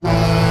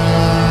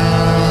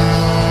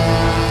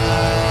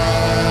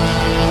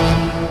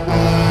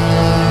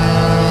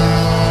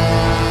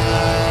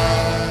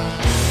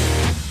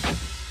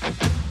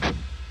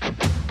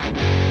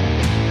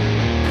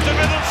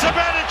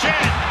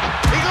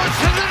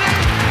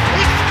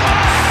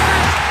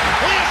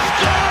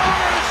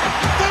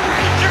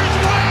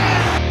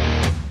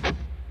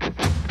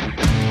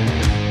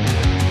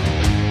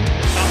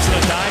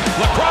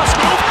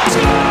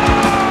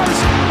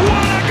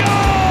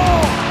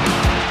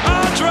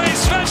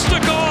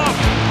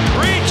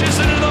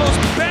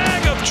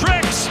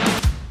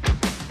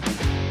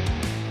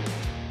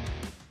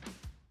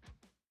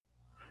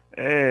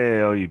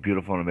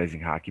beautiful and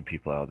amazing hockey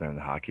people out there in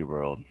the hockey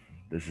world.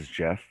 This is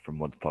Jeff from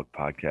What the Puck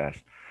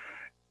Podcast.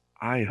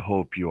 I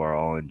hope you are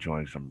all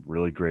enjoying some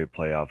really great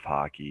playoff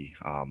hockey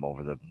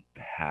over the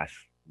past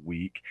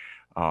week.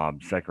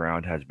 Second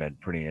round has been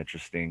pretty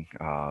interesting,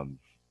 to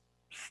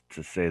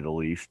say the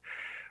least.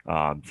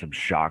 Some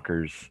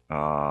shockers,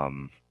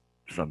 some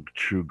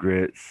true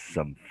grits,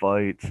 some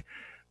fights,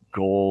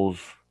 goals,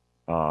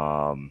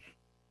 um,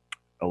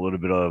 a little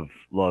bit of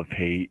love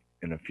hate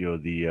in a few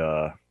of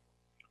the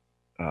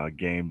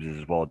games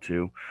as well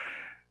too,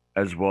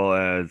 as well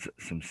as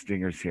some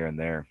stingers here and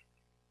there.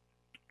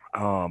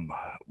 Um,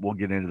 we'll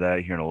get into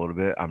that here in a little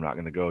bit. I'm not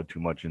going to go too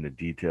much into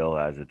detail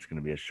as it's going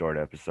to be a short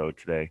episode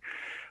today.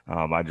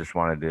 I just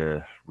wanted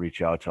to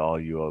reach out to all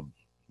you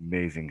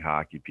amazing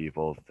hockey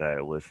people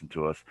that listen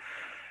to us.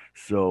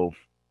 So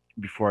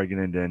before I get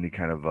into any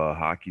kind of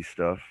hockey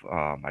stuff,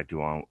 I do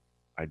want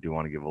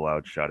to give a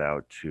loud shout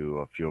out to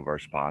a few of our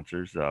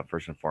sponsors.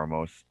 First and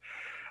foremost,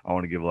 I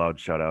want to give a loud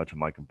shout out to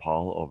Mike and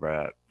Paul over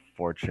at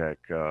Forecheck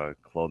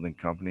Clothing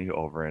Company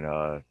over in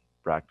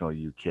Bracknell,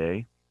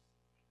 UK.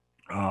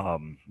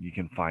 You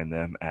can find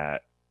them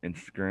at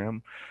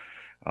Instagram,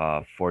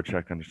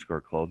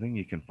 forecheck_clothing.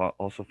 You can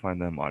also find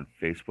them on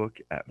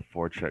Facebook at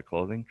forecheck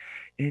clothing,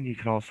 and you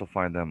can also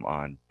find them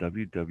on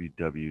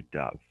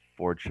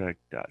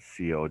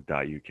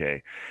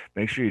www.forecheck.co.uk.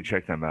 Make sure you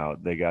check them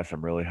out. They got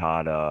some really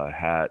hot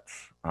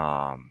hats.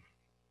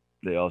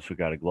 They also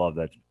got a glove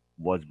that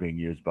was being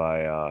used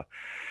by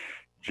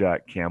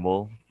Jack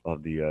Campbell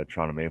of the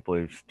Toronto Maple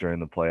Leafs during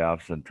the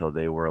playoffs until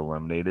they were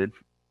eliminated.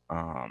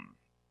 Um,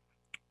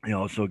 he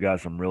also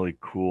got some really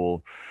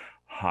cool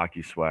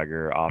hockey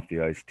swagger, off the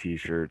ice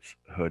T-shirts,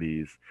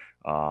 hoodies,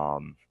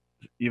 um,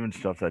 even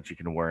stuff that you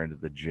can wear into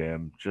the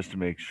gym just to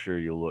make sure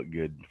you look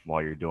good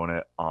while you're doing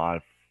it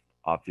on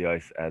off the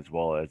ice as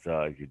well as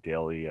your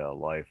daily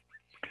life.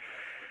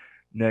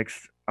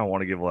 Next, I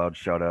want to give a loud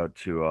shout out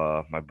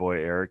to my boy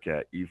Eric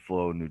at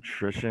eFlow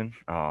Nutrition.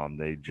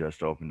 They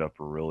just opened up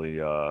a really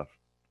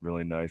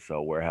nice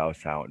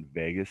warehouse out in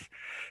Vegas.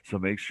 So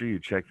make sure you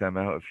check them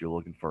out if you're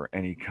looking for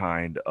any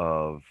kind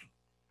of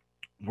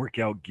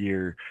workout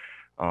gear,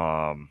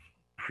 um,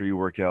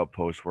 pre-workout,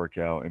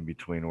 post-workout, in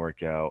between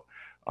workout,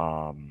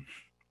 um,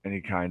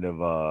 any kind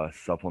of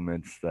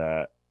supplements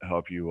that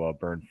help you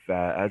burn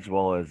fat, as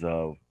well as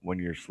when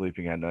you're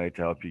sleeping at night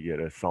to help you get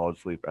a solid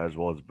sleep, as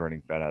well as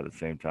burning fat at the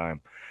same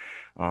time.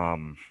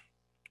 Um,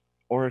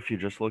 or if you're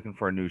just looking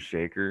for a new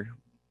shaker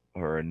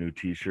or a new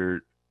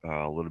T-shirt,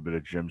 a little bit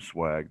of gym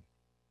swag,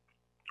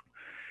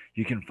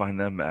 you can find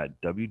them at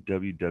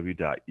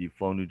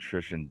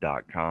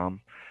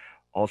www.eflownutrition.com.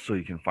 Also,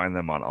 you can find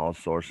them on all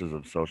sources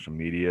of social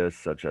media,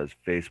 such as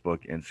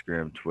Facebook,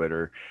 Instagram,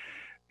 Twitter,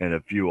 and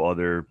a few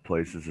other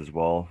places as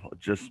well.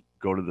 Just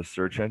go to the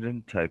search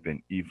engine, type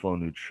in eFlow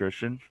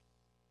Nutrition,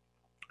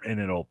 and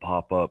it'll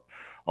pop up.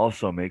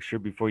 Also, make sure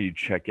before you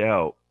check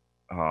out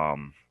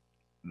um,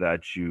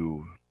 that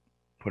you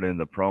put in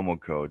the promo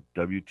code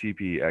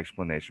WTP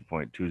explanation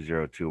point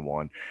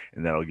 2021,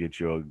 and that'll get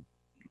you a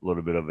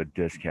little bit of a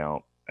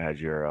discount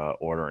as you're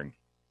ordering.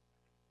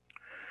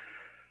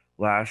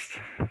 Last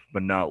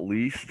but not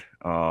least,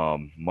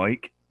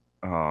 Mike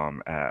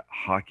at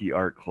Hockey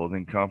Art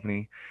Clothing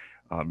Company.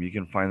 You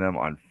can find them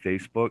on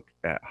Facebook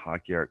at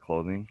Hockey Art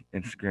Clothing,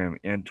 Instagram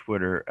and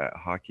Twitter at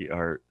Hockey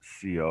Art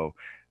Co,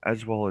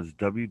 as well as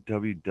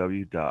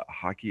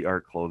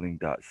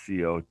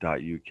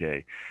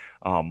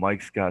www.hockeyartclothing.co.uk.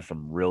 Mike's got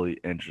some really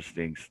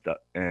interesting stuff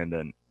and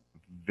a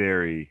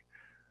very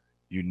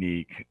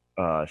unique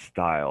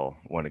style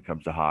when it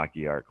comes to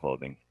hockey art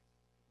clothing.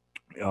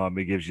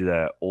 It gives you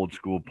that old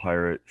school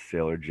pirate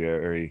Sailor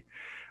Jerry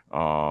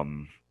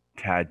um,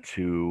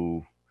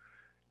 tattoo,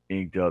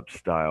 inked up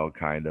style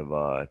kind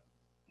of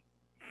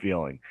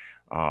feeling.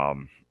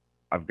 Um,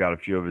 I've got a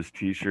few of his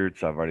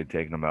T-shirts. I've already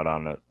taken them out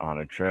on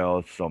a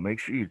trail, so make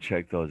sure you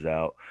check those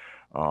out.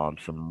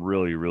 Some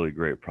really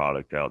great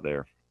product out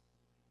there.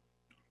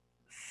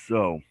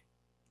 So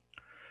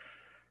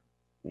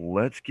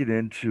let's get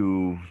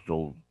into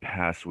the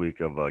past week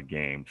of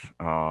games.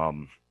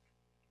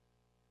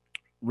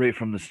 Right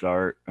from the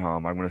start,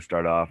 I'm going to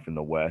start off in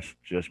the West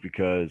just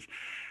because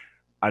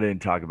I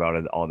didn't talk about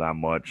it all that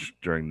much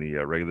during the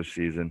regular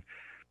season,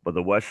 but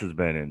the West has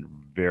been a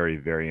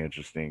very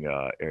interesting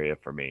area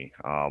for me.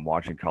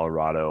 Watching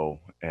Colorado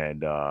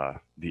and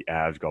the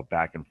Avs go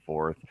back and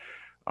forth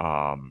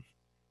um,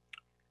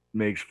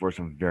 makes for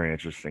some very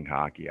interesting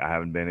hockey. I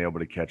haven't been able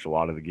to catch a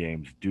lot of the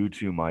games due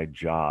to my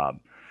job,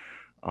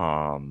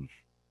 um,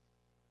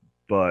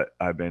 but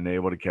I've been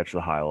able to catch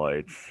the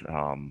highlights.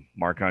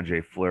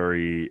 Marc-Andre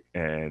Fleury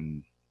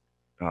and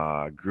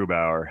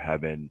Grubauer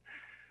have been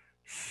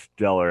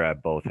stellar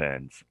at both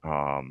ends.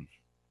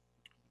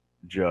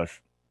 Just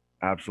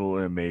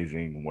absolutely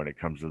amazing when it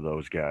comes to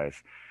those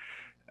guys.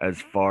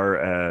 As far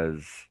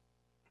as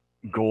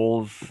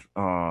goals,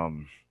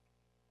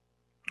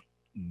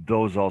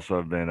 those also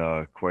have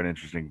been quite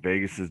interesting.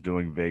 Vegas is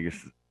doing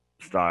Vegas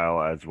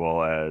style as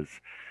well as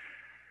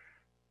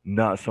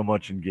not so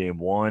much in game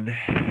one.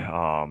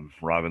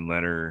 Robin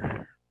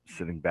Leonard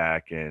sitting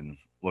back and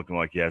looking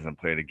like he hasn't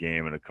played a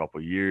game in a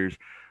couple years.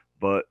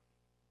 But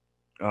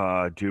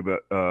do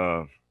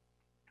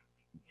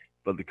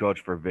but the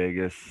coach for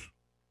Vegas,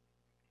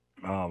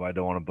 I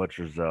don't want to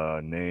butcher his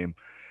name,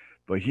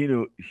 but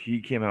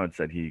he came out and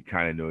said he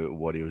kind of knew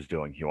what he was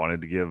doing. He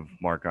wanted to give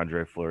Marc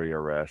Andre Fleury a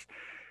rest,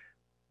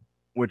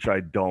 which I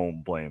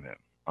don't blame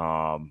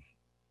him.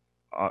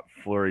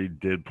 Fleury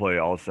did play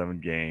all 7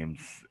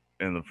 games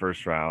in the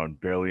first round,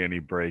 barely any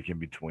break in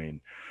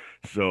between.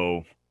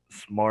 So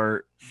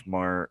smart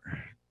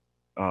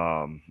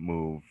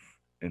move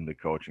in the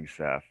coaching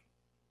staff.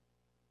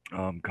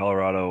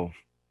 Colorado,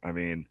 I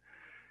mean,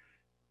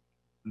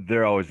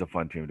 they're always a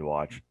fun team to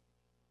watch.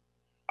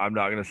 I'm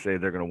not going to say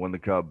they're going to win the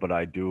cup, but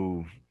I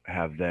do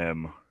have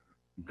them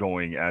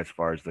going as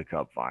far as the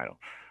cup final.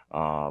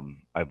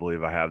 I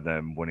believe I have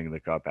them winning the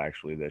cup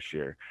actually this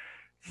year.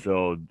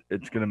 So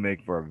it's going to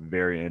make for a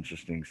very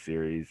interesting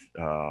series.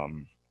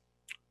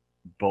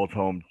 Both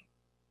home,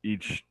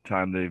 each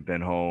time they've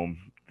been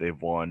home,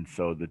 they've won.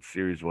 So the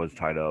series was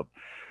tied up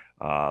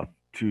uh,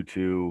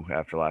 2-2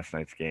 after last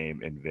night's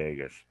game in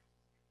Vegas.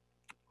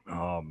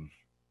 Um,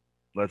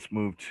 let's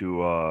move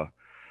to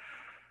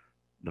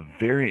the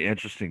very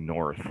interesting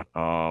North.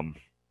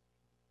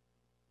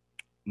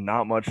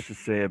 Not much to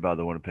say about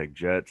the Winnipeg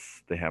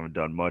Jets. They haven't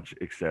done much,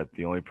 except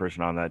the only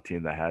person on that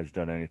team that has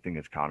done anything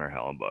is Connor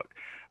Hellenbuck.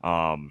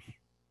 Um,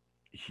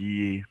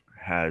 he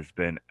has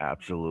been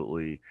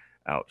absolutely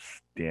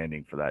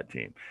outstanding for that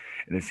team,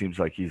 and it seems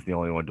like he's the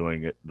only one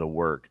doing the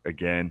work.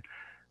 Again,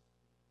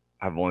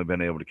 I've only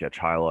been able to catch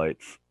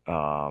highlights,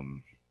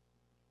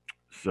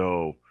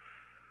 so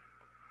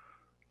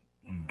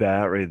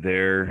that right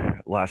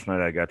there. Last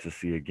night I got to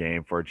see a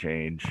game for a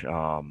change.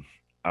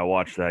 I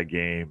watched that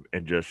game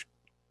and just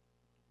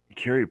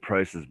Carey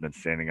Price has been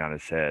standing on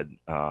his head.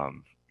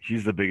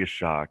 He's the biggest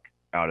shock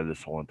out of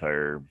this whole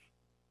entire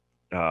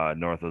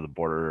north of the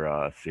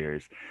border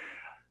series.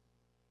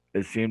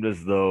 It seemed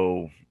as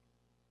though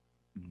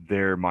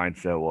their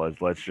mindset was,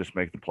 let's just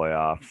make the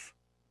playoffs,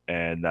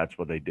 and that's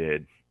what they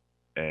did.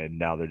 And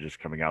now they're just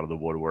coming out of the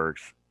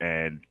woodworks.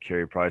 And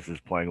Carey Price is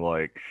playing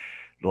like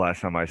the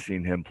last time I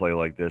seen him play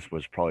like this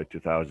was probably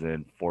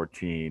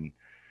 2014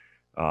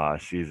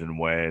 season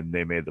when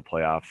they made the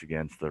playoffs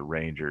against the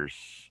Rangers.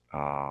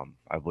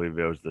 I believe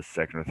it was the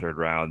second or third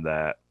round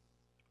that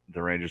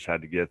the Rangers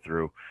had to get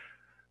through.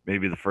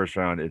 Maybe the first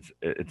round.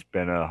 It's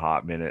been a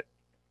hot minute,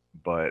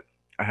 but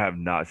I have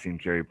not seen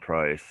Carey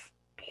Price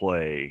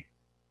play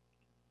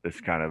this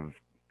kind of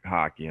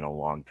hockey in a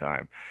long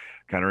time.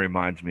 Kind of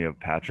reminds me of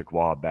Patrick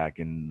Waugh back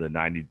in the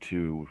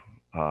 92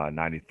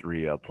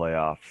 93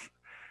 playoffs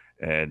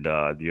and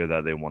the year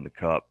that they won the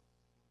cup.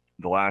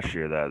 The last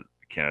year that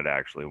Canada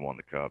actually won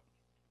the cup.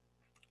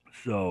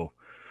 So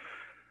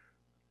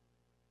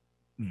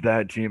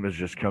that team has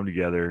just come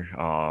together.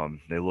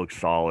 They look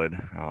solid.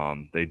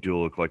 They do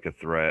look like a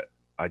threat.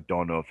 I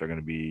don't know if they're going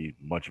to be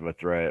much of a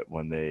threat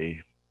when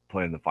they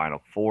play in the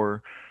Final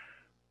Four.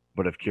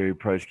 But if Carey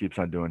Price keeps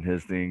on doing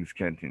his things,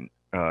 Kent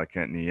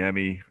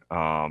Niemi,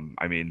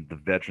 I mean, the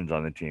veterans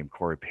on the team,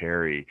 Corey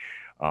Perry,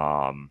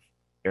 um,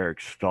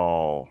 Eric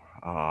Stahl,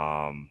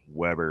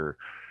 Weber,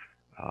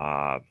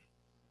 uh,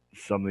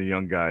 some of the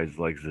young guys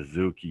like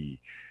Suzuki,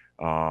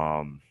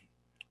 um,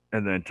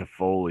 and then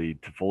Toffoli.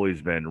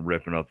 Toffoli's been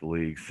ripping up the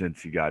league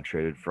since he got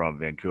traded from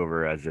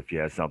Vancouver as if he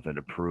has something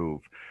to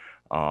prove.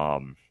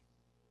 Um,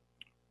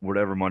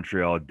 whatever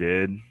Montreal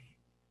did,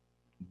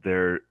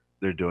 they're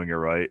doing it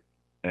right.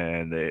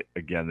 And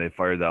they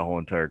fired that whole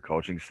entire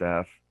coaching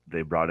staff.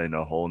 They brought in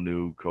a whole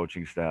new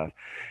coaching staff,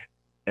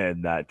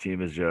 and that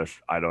team is just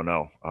I don't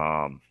know.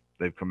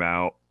 They've come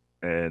out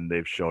and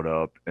they've showed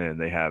up, and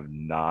they have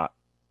not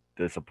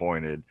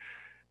disappointed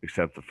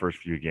except the first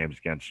few games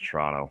against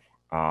Toronto.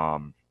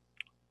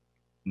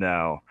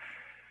 Now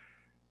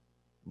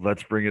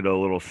let's bring it a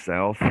little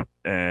south,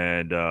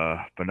 and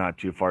but not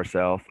too far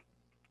south.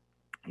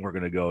 We're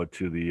gonna go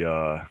to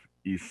the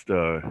East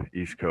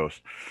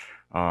Coast.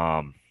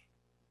 Um,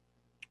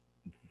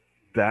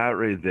 that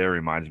right there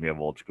reminds me of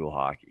old school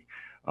hockey.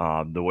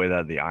 The way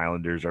that the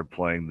Islanders are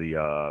playing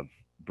the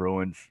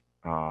Bruins.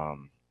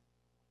 Um,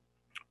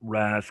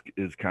 Rask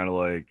is kind of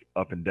like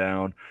up and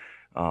down.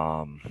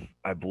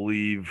 I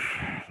believe,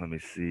 let me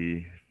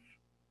see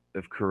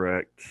if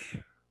correct,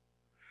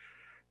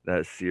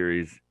 that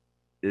series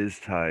is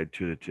tied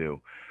 2-2.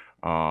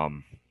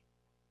 Um,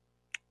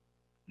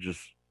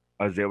 just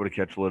I was able to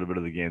catch a little bit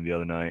of the game the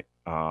other night.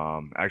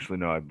 Actually,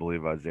 no, I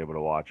believe I was able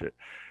to watch it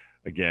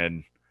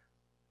again.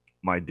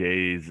 My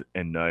days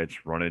and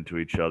nights run into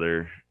each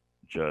other.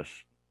 Just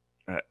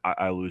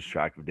I lose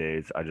track of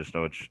days. I just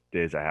know which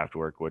days I have to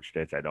work, which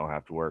days I don't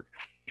have to work.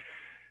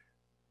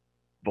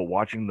 But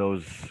watching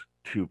those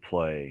two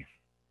play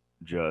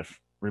just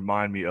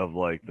remind me of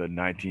like the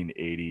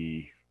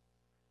 1980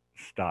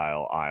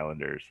 style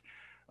Islanders.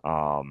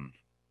 Um,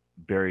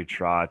 Barry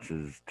Trotz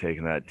has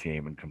taken that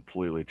team and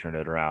completely turned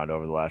it around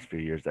over the last few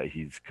years that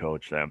he's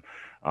coached them.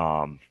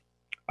 Um,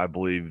 I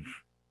believe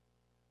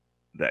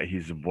that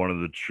he's one of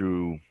the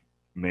true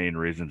main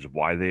reasons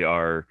why they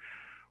are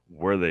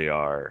where they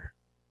are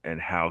and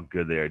how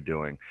good they are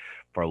doing.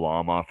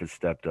 Varlamov has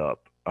stepped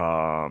up.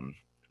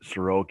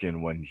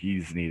 Sorokin, when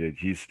he's needed,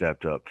 he's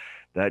stepped up.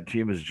 That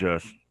team is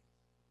just,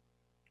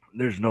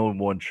 there's no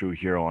one true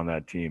hero on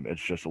that team.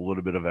 It's just a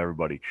little bit of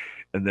everybody.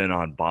 And then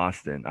on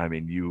Boston, I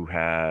mean, you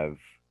have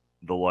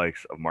the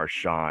likes of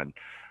Marchand,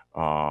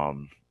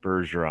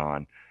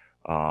 Bergeron,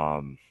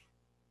 um,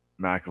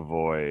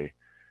 McAvoy,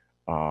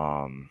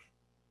 um,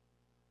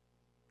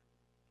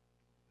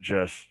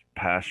 just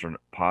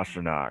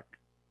Pasternak,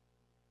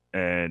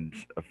 and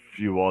a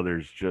few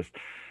others. Just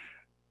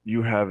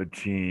you have a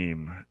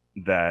team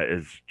that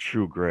is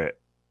true grit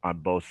on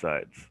both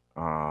sides,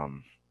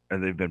 and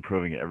they've been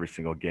proving it every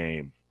single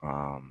game.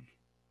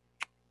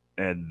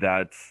 And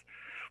that's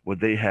what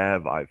they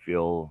have. I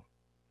feel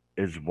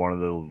is one of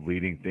the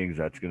leading things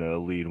that's going to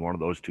lead one of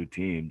those two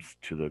teams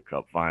to the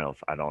Cup Finals.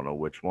 I don't know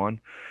which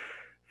one.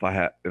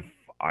 If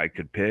I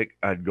could pick,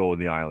 I'd go with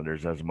the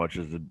Islanders. As much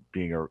as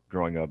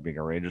growing up being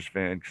a Rangers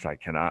fan, because I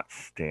cannot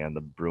stand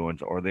the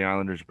Bruins or the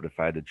Islanders. But if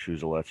I had to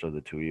choose a lesser of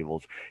the two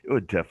evils, it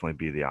would definitely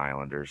be the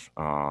Islanders.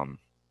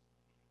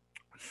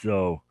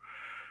 So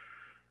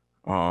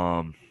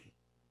um,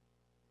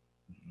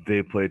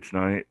 they play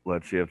tonight.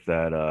 Let's see if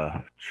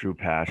that true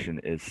passion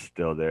is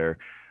still there.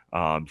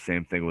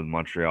 Same thing with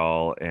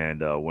Montreal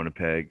and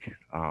Winnipeg.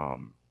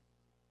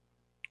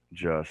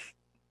 Just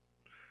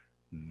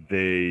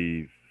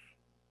they,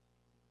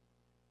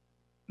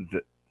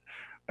 th-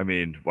 I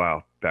mean,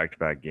 wow,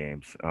 back-to-back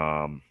games.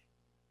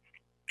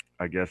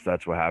 I guess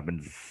that's what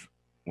happens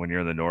when you're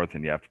in the North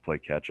and you have to play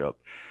catch up.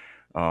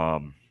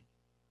 Um,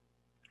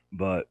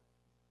 but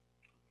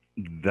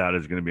that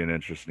is going to be an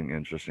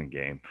interesting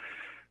game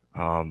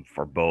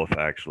for both,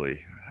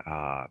 actually.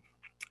 Uh,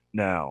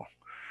 Now,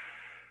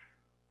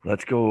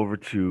 let's go over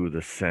to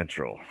the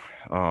Central.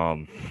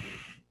 Um,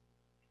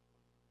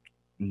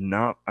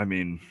 not, I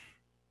mean,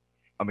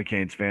 I'm a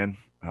Canes fan.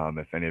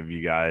 If any of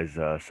you guys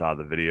saw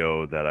the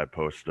video that I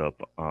posted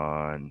up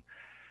on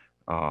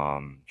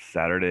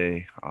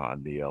Saturday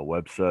on the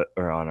website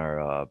or on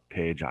our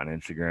page on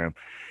Instagram,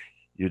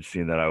 you'd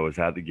seen that I was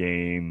at the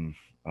game,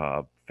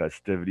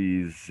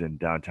 festivities in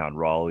downtown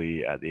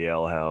Raleigh at the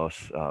Ale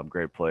House.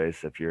 Great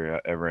place. If you're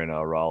ever in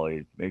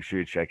Raleigh, make sure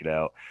you check it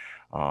out.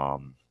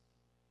 Um,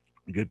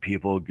 Good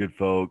people, good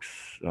folks.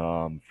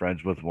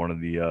 Friends with one of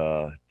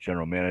the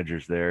general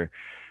managers there.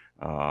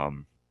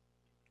 Um,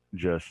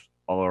 just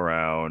all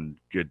around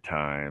good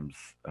times,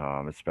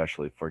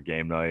 especially for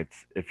game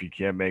nights. If you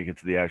can't make it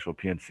to the actual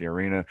PNC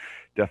Arena,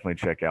 definitely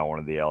check out one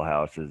of the ale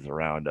houses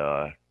around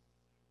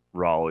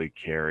Raleigh,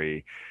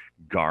 Cary,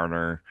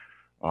 Garner.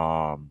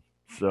 Um,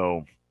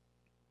 so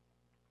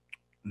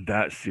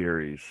that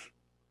series,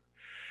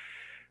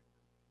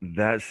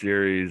 that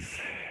series,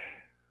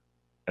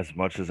 as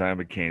much as I'm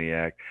a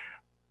Caniac,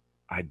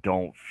 I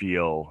don't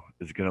feel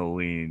is going to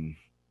lean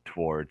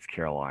towards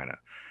Carolina.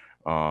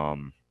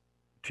 Um,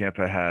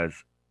 Tampa has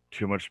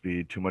too much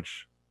speed, too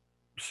much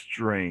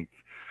strength,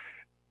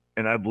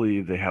 and I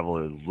believe they have a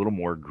little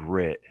more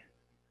grit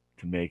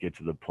to make it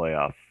to the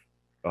playoff,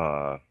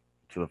 uh,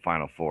 to the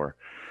Final Four.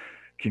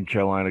 Can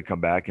Carolina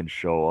come back and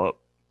show up?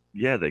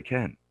 Yeah, they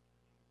can.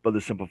 But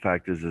the simple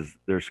fact is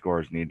their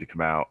scores need to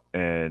come out,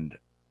 and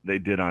they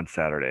did on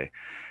Saturday.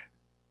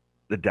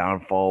 The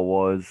downfall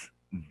was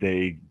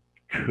they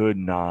could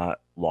not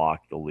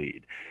lock the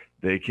lead.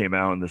 They came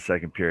out in the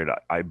second period.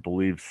 I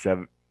believe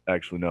seven,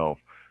 actually no,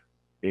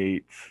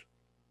 eight,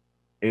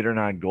 eight or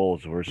nine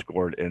goals were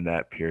scored in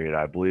that period.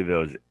 I believe it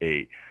was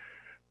eight.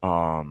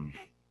 Um,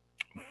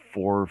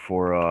 Four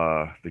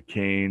for the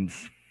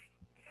Canes,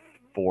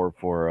 four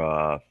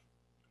for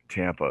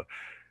Tampa.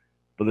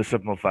 But the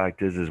simple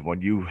fact is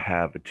when you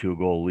have a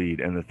two-goal lead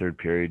in the third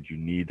period, you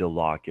need to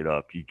lock it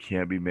up. You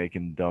can't be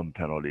making dumb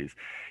penalties.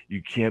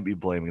 You can't be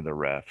blaming the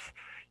refs.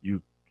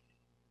 You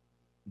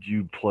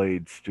you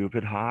played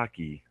stupid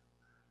hockey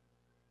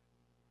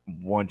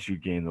once you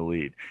gain the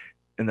lead,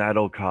 and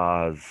that'll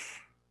cause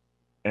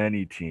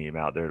any team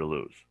out there to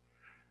lose.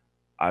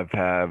 I've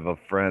have a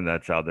friend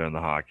that's out there in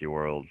the hockey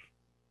world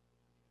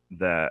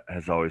that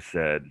has always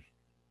said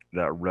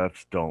that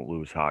refs don't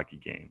lose hockey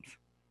games.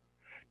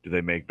 Do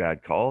they make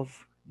bad calls?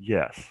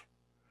 Yes,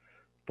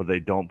 but they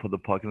don't put the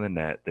puck in the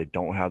net. They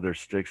don't have their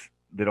sticks.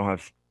 They don't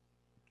have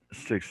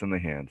sticks in the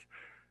hands,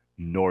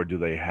 nor do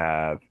they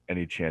have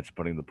any chance of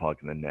putting the puck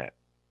in the net.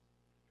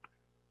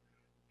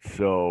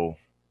 So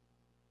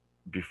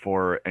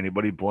before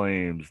anybody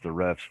blames the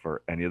refs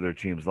for any of their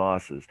team's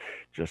losses,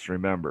 just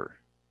remember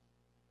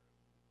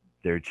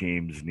their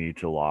teams need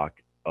to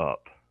lock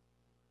up.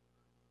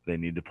 They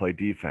need to play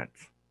defense.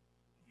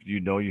 You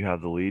know you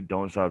have the lead.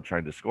 Don't stop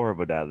trying to score,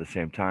 but at the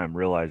same time,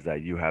 realize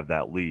that you have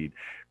that lead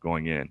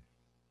going in.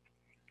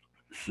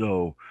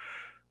 So,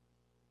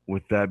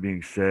 with that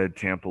being said,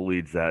 Tampa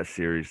leads that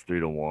series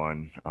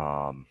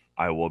 3-1.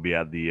 I will be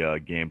at the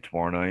game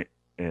tomorrow night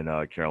in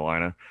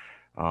Carolina.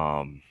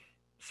 Um,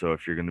 so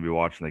if you're going to be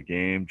watching the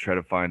game, try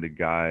to find a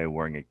guy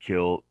wearing a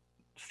kilt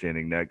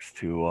standing next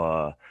to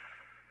a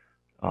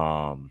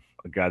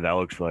guy that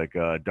looks like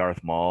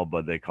Darth Maul,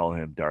 but they call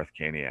him Darth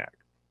Caniac.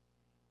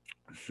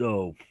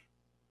 So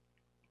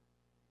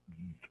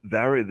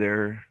that right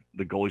there,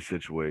 the goalie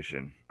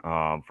situation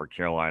for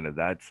Carolina.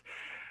 That's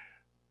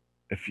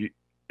if you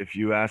if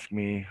you ask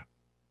me,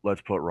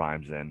 let's put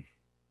Rhymes in.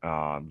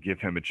 Give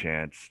him a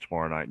chance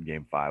tomorrow night in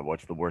Game Five.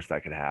 What's the worst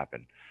that could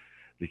happen?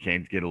 The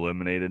Canes get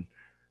eliminated.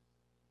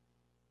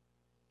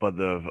 But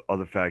the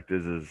other fact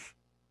is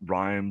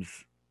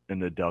Rhymes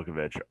and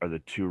Nedeljkovic are the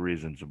two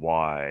reasons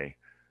why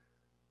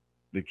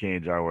the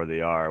Canes are where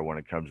they are when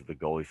it comes to the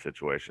goalie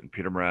situation.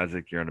 Peter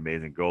Mrazek, you're an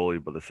amazing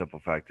goalie, but the simple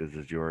fact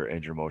is you were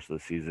injured most of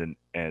the season,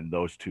 and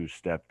those two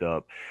stepped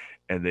up,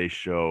 and they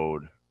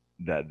showed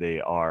that they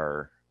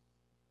are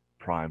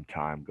prime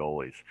time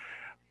goalies.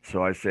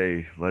 So I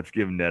say let's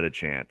give Ned a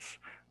chance.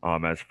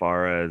 As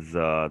far as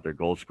their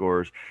goal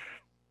scorers,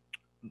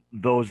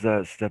 those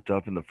that stepped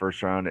up in the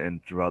first round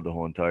and throughout the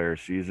whole entire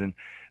season,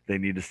 they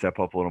need to step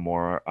up a little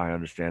more. I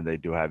understand they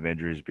do have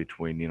injuries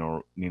between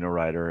Nino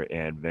Ryder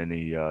and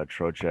Vinny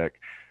Trocek,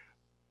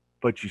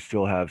 but you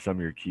still have some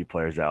of your key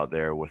players out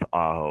there with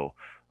Aho,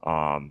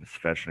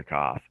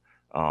 Svechnikov,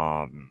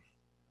 um,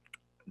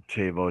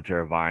 Teuvo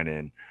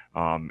Teravainen,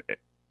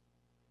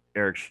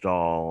 Eric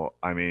Stahl.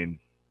 I mean,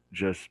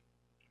 just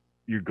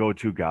your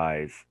go-to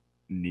guys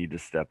need to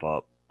step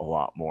up a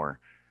lot more.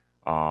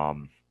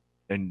 Um,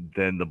 and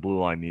then the blue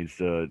line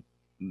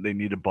they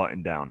need to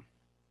button down.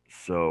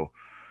 So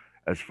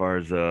as far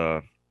as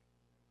uh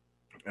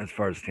as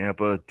far as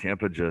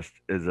Tampa just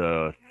is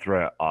a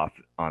threat off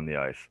on the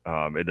ice.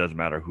 It doesn't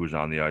matter who's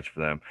on the ice for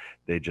them.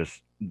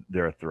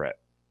 They're a threat.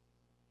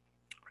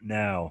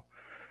 Now,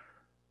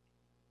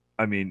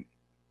 I mean,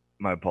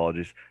 my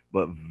apologies,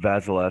 but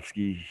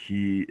Vasilevsky,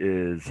 he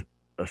is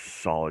a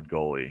solid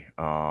goalie.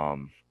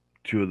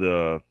 Two of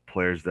the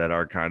players that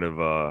are kind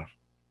of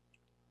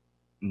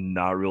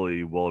not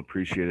really well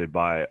appreciated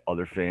by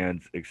other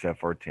fans except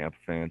for Tampa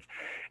fans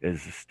is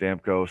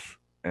Stamkos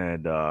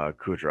and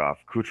Kucherov.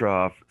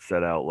 Kucherov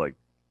set out like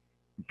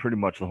pretty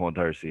much the whole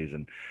entire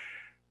season,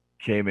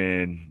 came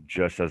in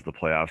just as the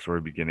playoffs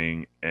were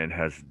beginning and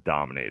has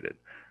dominated.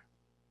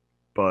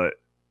 But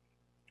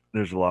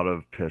there's a lot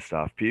of pissed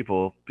off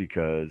people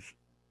because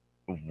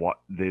what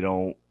they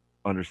don't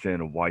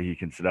understand why he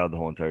can sit out the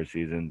whole entire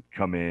season,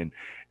 come in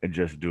and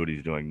just do what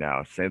he's doing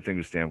now. Same thing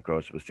with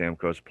Stamkos, but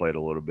Stamkos played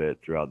a little bit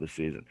throughout the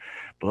season.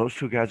 But those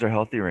two guys are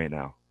healthy right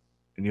now.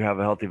 And you have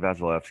a healthy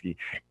Vasilevsky,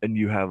 and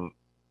you have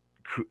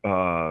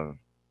uh,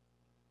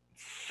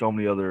 so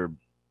many other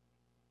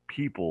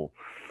people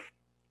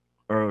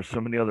or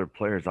so many other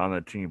players on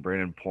that team.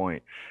 Brandon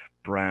Point,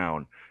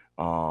 Brown,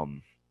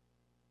 um,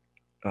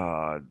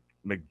 uh,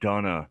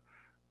 McDonough,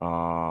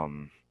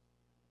 um,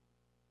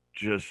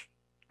 just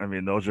I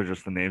mean, those are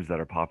just the names that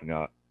are popping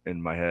up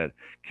in my head.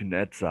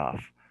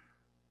 Kuznetsov.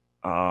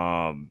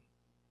 Um,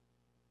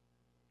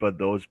 but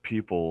those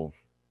people,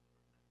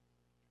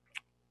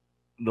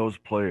 those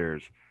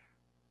players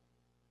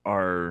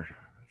are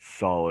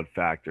solid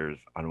factors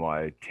on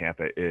why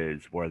Tampa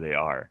is where they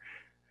are.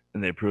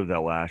 And they proved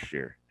that last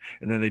year.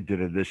 And then they did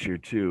it this year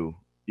too,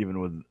 even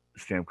with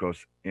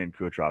Stamkos and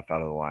Kucherov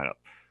out of the lineup.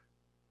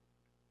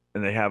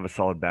 And they have a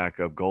solid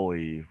backup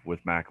goalie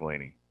with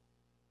McElhaney.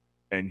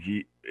 And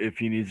if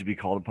he needs to be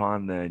called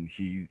upon, then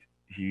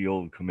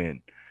he'll come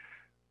in.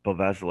 But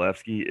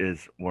Vasilevsky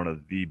is one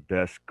of the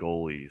best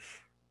goalies,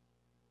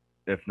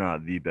 if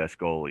not the best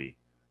goalie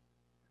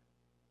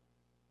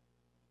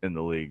in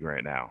the league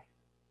right now.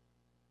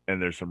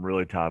 And there's some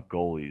really top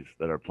goalies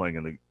that are playing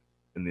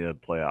in the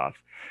playoffs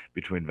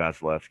between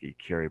Vasilevsky,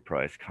 Carey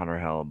Price, Connor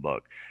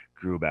Hellenbuck,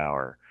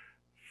 Grubauer,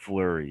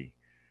 Fleury,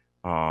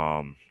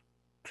 um,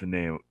 to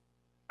name.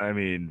 I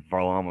mean,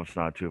 Varlamov's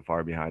not too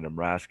far behind him.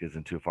 Rask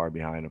isn't too far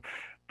behind him.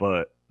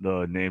 But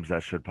the names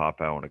that should pop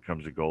out when it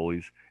comes to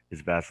goalies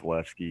is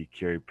Vasilevsky,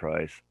 Carey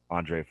Price,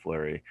 Andre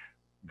Fleury,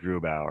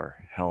 Grubauer,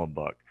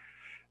 Hellenbuck.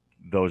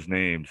 Those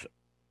names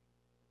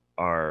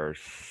are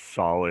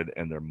solid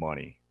and they're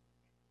money.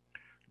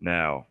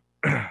 Now,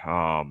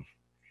 I'm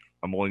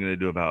only going to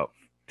do about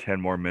 10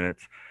 more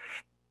minutes.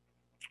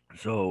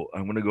 So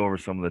I'm going to go over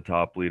some of the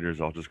top leaders.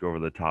 I'll just go over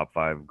the top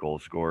five goal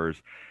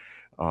scorers.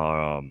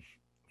 Um,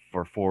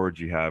 for forwards,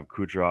 you have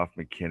Kucherov,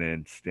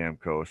 McKinnon,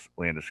 Stamkos,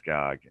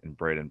 Landeskog, and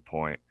Braden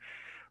Point.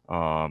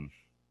 Um,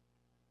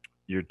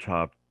 your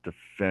top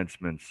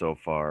defensemen so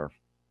far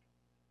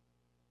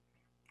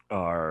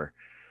are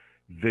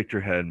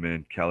Victor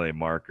Hedman, Calais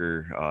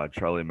Marker,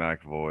 Charlie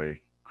McAvoy,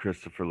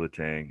 Christopher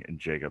Letang, and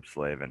Jacob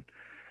Slavin.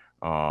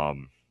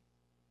 Um,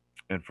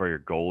 and for your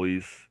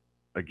goalies,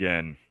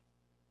 again,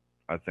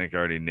 I think I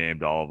already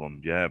named all of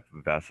them. You have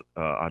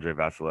Andre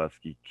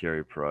Vasilevsky,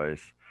 Carey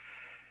Price,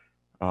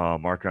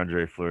 Marc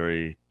Andre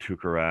Fleury,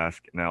 Tuukka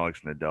Rask, and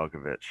Alex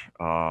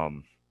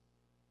Nedeljkovic.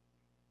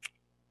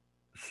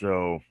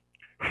 So,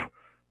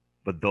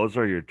 but those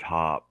are your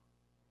top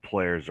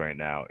players right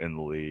now in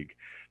the league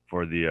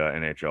for the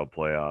NHL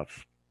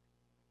playoffs.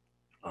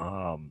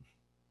 Um,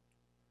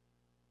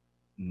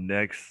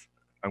 Next,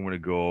 I'm going to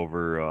go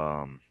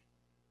over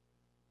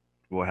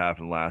what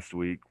happened last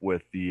week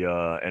with the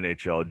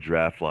NHL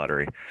draft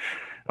lottery.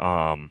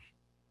 Um,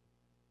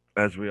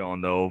 as we all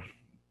know,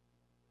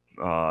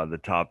 The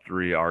top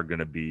three are going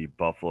to be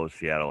Buffalo,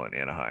 Seattle, and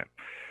Anaheim.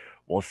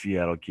 Will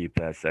Seattle keep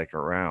that second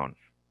round?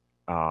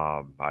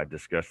 I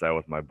discussed that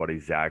with my buddy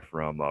Zach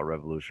from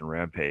Revolution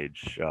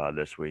Rampage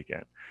this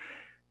weekend.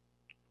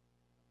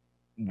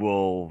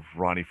 Will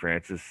Ronnie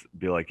Francis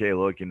be like, hey,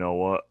 look, you know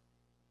what?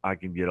 I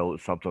can get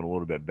something a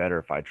little bit better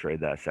if I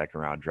trade that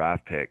second round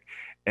draft pick.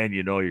 And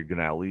you know you're going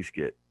to at least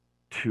get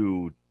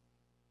two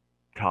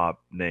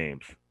top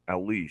names, at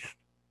least.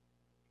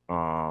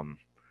 Um,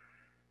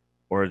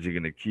 or is he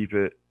going to keep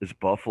it? Is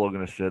Buffalo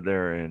going to sit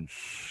there and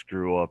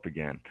screw up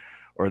again?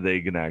 Or are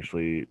they going to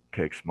actually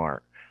pick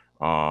smart?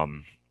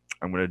 Um,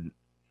 I'm going to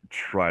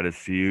try to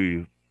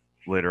see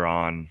later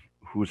on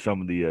who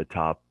some of the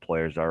top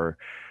players are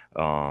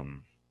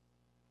um,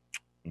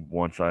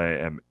 once I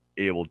am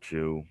able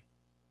to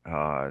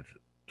uh,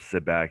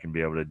 sit back and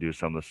be able to do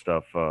some of the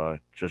stuff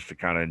just to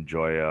kind of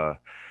enjoy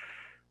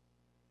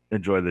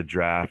the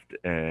draft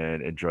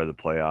and enjoy the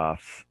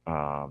playoffs.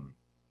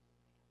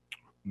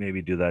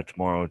 Maybe do that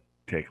tomorrow.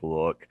 Take a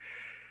look.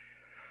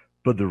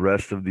 But the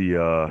rest of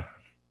the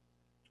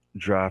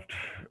draft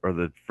or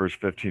the first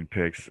 15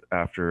 picks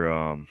after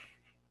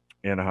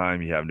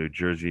Anaheim, you have New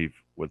Jersey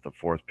with the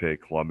fourth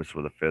pick, Columbus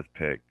with the fifth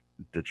pick,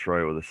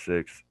 Detroit with the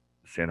sixth,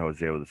 San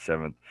Jose with the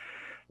seventh,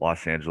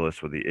 Los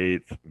Angeles with the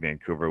eighth,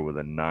 Vancouver with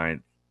the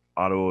ninth,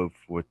 Ottawa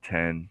with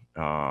 10,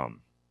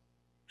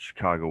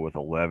 Chicago with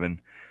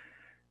 11,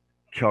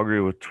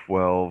 Calgary with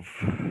 12,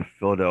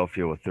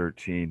 Philadelphia with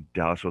 13,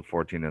 Dallas with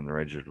 14, and the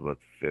Rangers with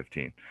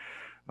 15.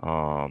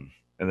 And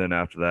then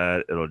after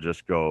that, it'll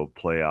just go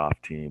playoff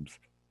teams.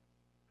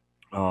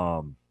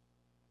 Um,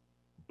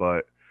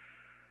 but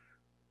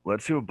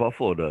let's see what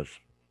Buffalo does.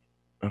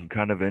 I'm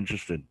kind of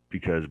interested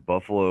because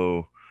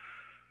Buffalo,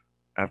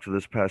 after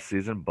this past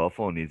season,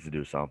 Buffalo needs to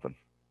do something.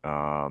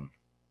 Um,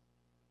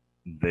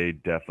 they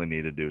definitely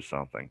need to do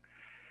something.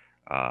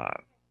 Uh,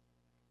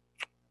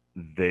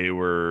 they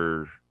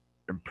were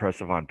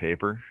impressive on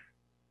paper,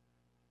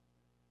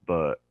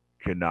 but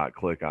could not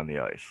click on the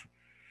ice.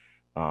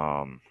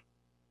 Um,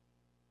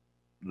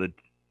 the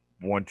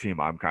one team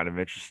I'm kind of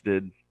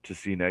interested to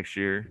see next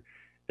year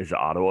is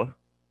Ottawa.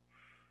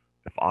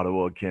 If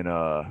Ottawa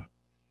can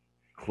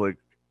click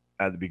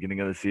at the beginning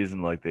of the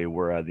season like they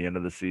were at the end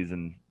of the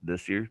season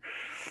this year,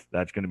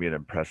 that's going to be an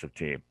impressive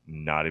team.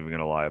 Not even going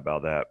to lie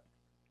about that.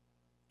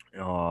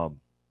 Um,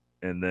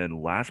 and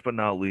then last but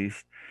not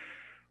least,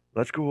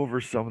 let's go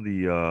over some of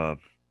the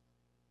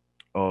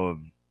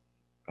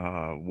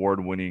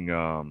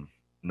award-winning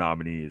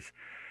nominees.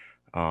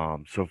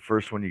 So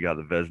first one, you got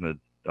the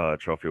Vezina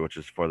Trophy, which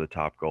is for the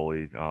top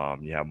goalie.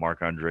 You have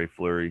Marc-Andre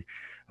Fleury,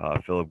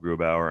 Philip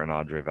Grubauer, and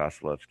Andre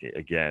Vasilevsky.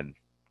 Again,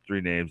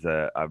 three names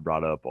that I've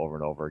brought up over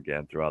and over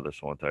again throughout this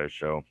whole entire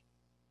show.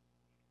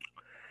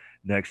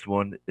 Next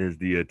one is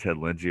the Ted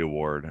Lindsay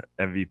Award,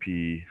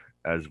 MVP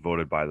as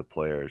voted by the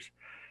players.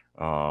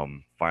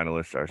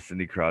 Finalists are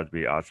Sidney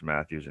Crosby, Austin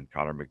Matthews, and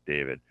Connor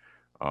McDavid.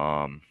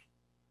 Um,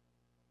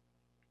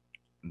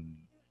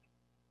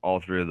 all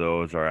three of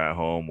those are at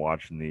home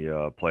watching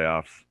the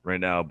playoffs right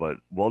now, but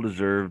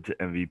well-deserved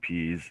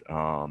MVPs.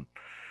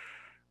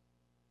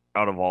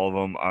 Out of all of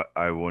them,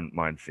 I wouldn't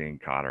mind seeing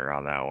Connor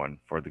on that one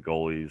for the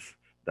goalies.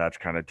 That's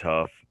kind of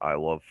tough. I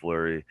love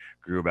Fleury.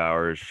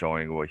 Grubauer is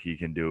showing what he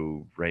can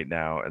do right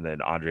now, and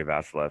then Andre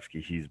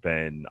Vasilevsky, he's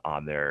been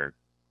on there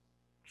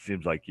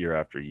seems like year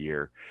after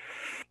year.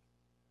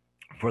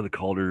 For the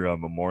Calder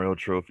Memorial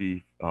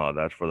Trophy,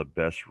 that's for the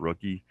best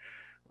rookie.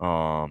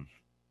 Um,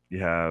 you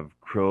have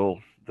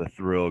Krill, the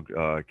Thrill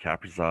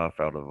Kaprizov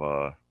out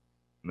of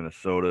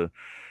Minnesota,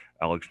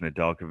 Alex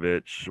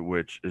Nedeljkovic,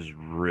 which is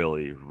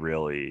really,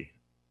 really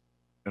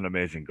an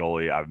amazing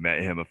goalie. I've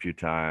met him a few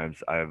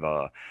times. I've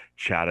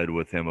chatted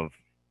with him of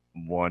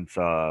once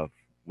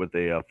with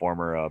a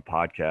former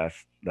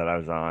podcast that I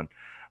was on.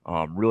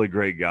 Really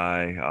great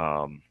guy.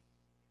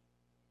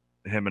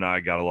 Him and I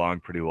got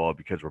along pretty well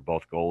because we're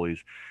both goalies.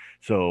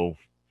 So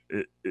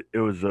it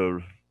was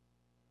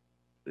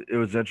it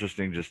was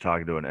interesting just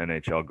talking to an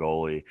NHL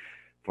goalie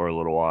for a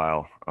little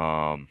while.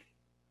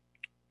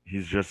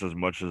 He's just as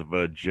much of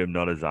a gym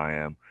nut as I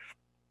am.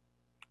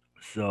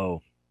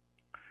 So,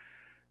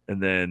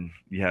 and then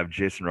you have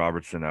Jason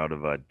Robertson out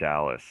of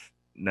Dallas.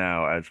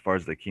 Now, as far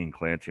as the King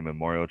Clancy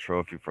Memorial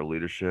Trophy for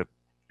leadership,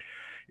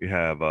 you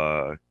have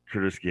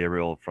Curtis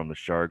Gabriel from the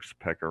Sharks,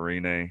 Pekka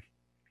Rinne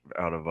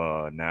out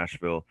of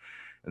Nashville,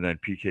 and then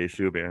PK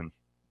Subban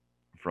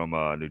from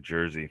New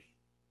Jersey.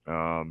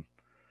 Um,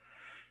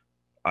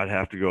 I'd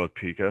have to go with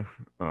Pika,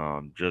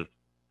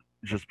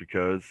 just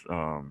because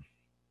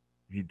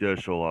he does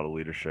show a lot of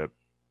leadership.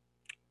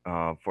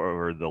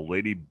 For the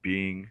Lady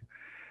Byng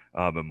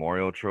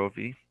Memorial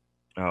Trophy,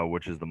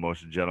 which is the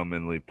most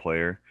gentlemanly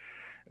player,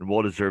 and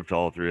well deserved to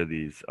all three of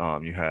these.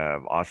 You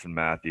have Austin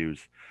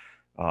Matthews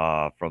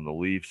from the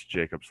Leafs,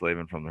 Jacob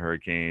Slavin from the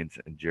Hurricanes,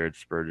 and Jared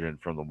Spurgeon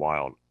from the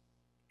Wild.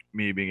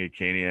 Me being a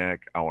Caniac,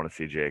 I want to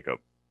see Jacob.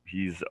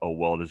 He's a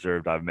well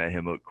deserved. I've met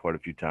him quite a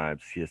few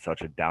times. He is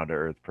such a down to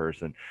earth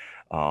person.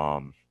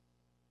 Um,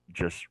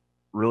 just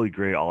really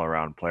great all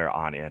around player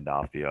on and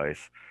off the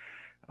ice.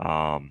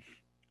 Um,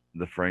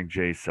 the Frank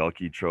J.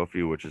 Selke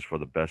Trophy, which is for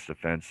the best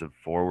defensive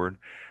forward.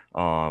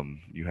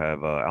 You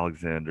have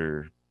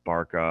Alexander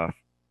Barkov,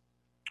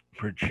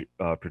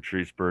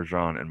 Patrice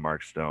Bergeron, and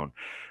Mark Stone.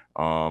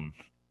 Um,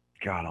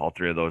 God, all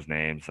three of those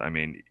names. I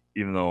mean,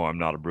 even though I'm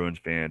not a Bruins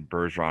fan,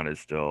 Bergeron is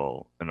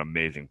still an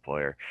amazing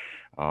player.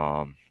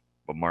 Um,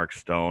 but Mark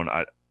Stone,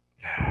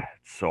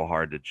 it's so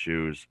hard to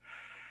choose.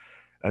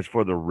 As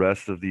for the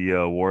rest of the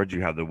awards,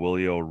 you have the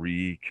Willie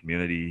O'Ree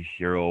Community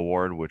Hero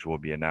Award, which will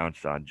be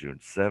announced on June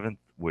 7th,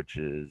 which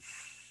is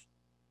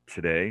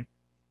today.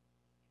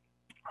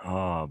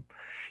 Um,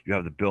 you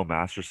have the Bill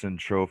Masterson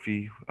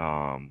Trophy,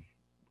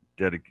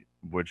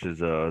 which is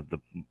the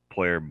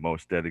player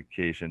most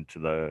dedication to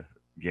the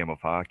game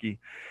of hockey.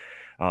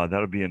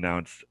 That'll be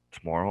announced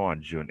tomorrow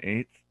on June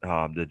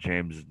 8th. The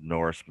James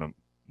Norris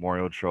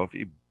Memorial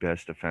Trophy,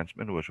 Best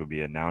Defenseman, which will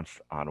be announced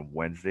on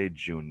Wednesday,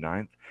 June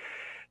 9th.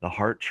 The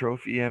Hart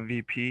Trophy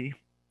MVP,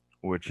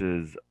 which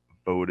is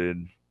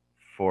voted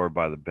for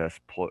by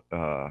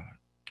the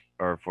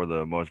or for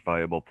the most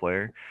valuable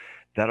player.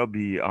 That'll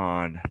be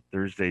on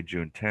Thursday,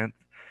 June 10th.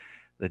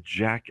 The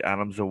Jack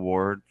Adams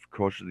Award for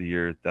Coach of the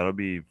Year, that'll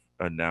be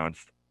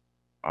announced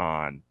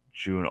on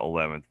June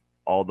 11th.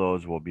 All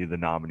those will be the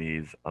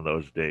nominees on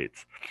those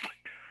dates.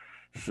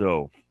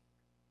 So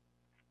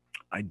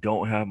I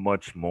don't have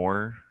much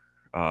more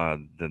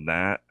than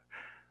that,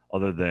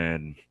 other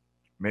than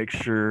make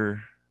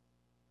sure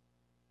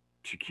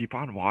to keep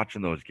on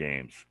watching those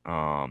games.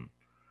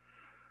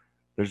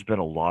 There's been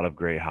a lot of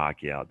great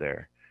hockey out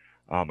there.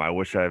 I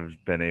wish I've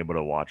been able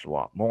to watch a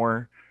lot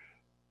more,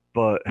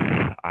 but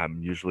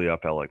I'm usually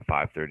up at like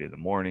 5:30 in the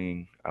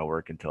morning. I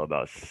work until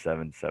about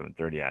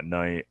 7:30 at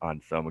night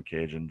on some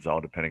occasions,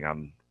 all depending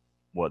on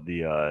what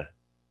the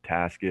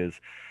task is.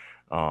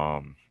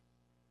 Um,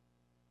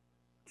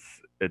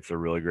 it's a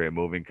really great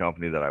moving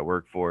company that I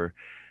work for,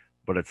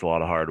 but it's a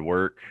lot of hard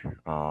work.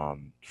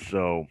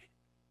 So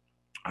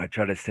I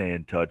try to stay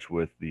in touch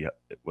with the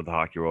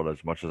hockey world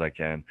as much as I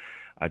can.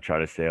 I try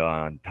to stay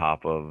on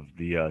top of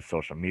the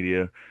social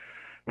media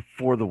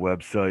for the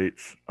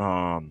websites.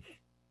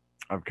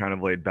 I've kind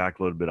of laid back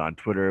a little bit on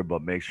Twitter,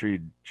 but make sure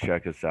you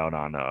check us out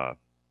on our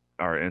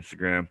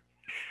Instagram.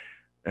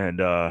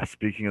 And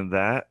speaking of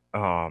that,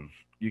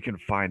 you can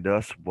find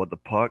us What the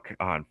Puck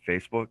on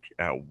Facebook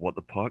at What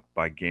the Puck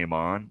by Game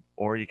On,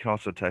 or you can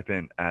also type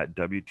in at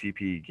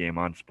WTP Game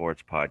On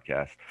Sports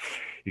Podcast.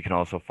 You can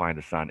also find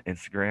us on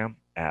Instagram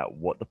at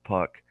What the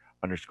Puck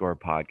underscore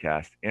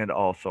podcast, and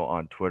also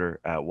on Twitter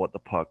at What the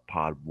Puck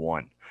Pod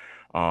One.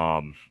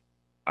 Um,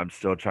 I'm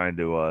still trying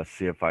to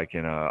see if I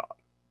can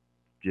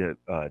get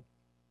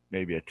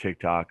maybe a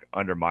TikTok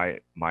under my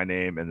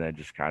name, and then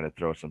just kind of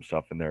throw some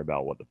stuff in there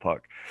about What the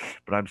Puck.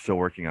 But I'm still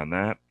working on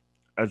that,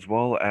 as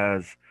well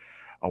as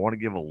I want to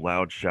give a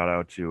loud shout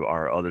out to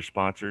our other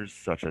sponsors,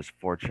 such as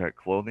Forecheck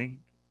Clothing.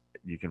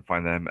 You can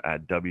find them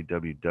at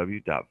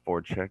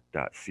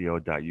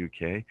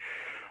www.forecheck.co.uk.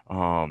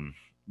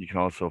 You can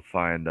also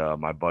find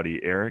my buddy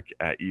Eric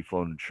at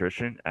eFlow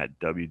Nutrition at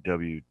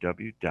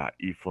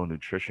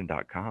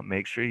www.eflownutrition.com.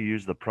 Make sure you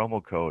use the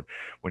promo code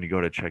when you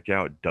go to check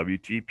out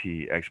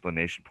WTP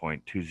explanation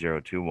point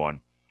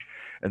 2021.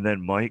 And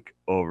then Mike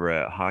over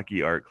at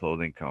Hockey Art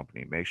Clothing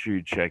Company. Make sure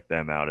you check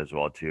them out as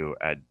well too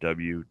at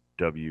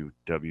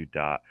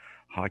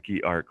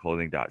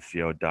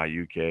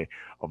www.hockeyartclothing.co.uk.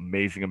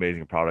 Amazing,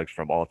 amazing products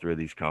from all three of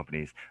these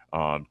companies.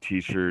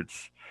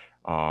 T-shirts,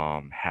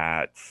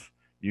 hats,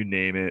 you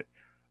name it.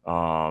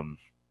 Um,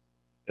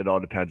 it all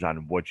depends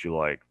on what you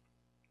like.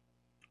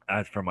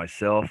 As for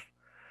myself,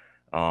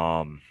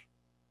 um,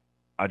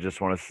 I just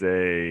want to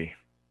say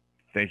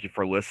thank you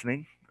for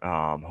listening.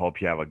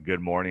 Hope you have a good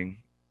morning,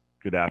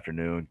 good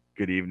afternoon,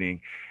 good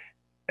evening.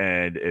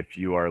 And if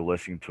you are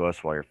listening to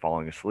us while you're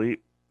falling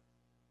asleep,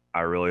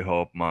 I really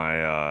hope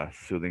my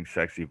soothing,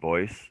 sexy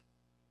voice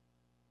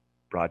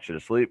brought you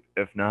to sleep.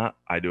 If not,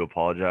 I do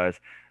apologize.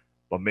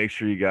 But make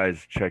sure you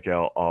guys check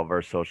out all of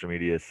our social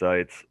media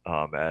sites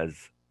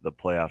as the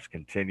playoffs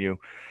continue.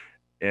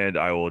 And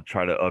I will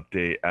try to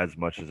update as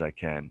much as I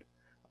can.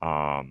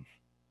 Um,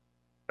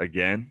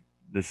 Again,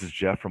 this is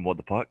Jeff from What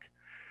the Puck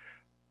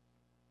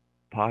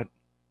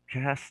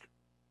podcast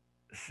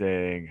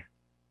saying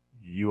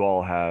you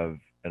all have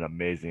an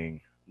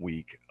amazing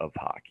week of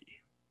hockey.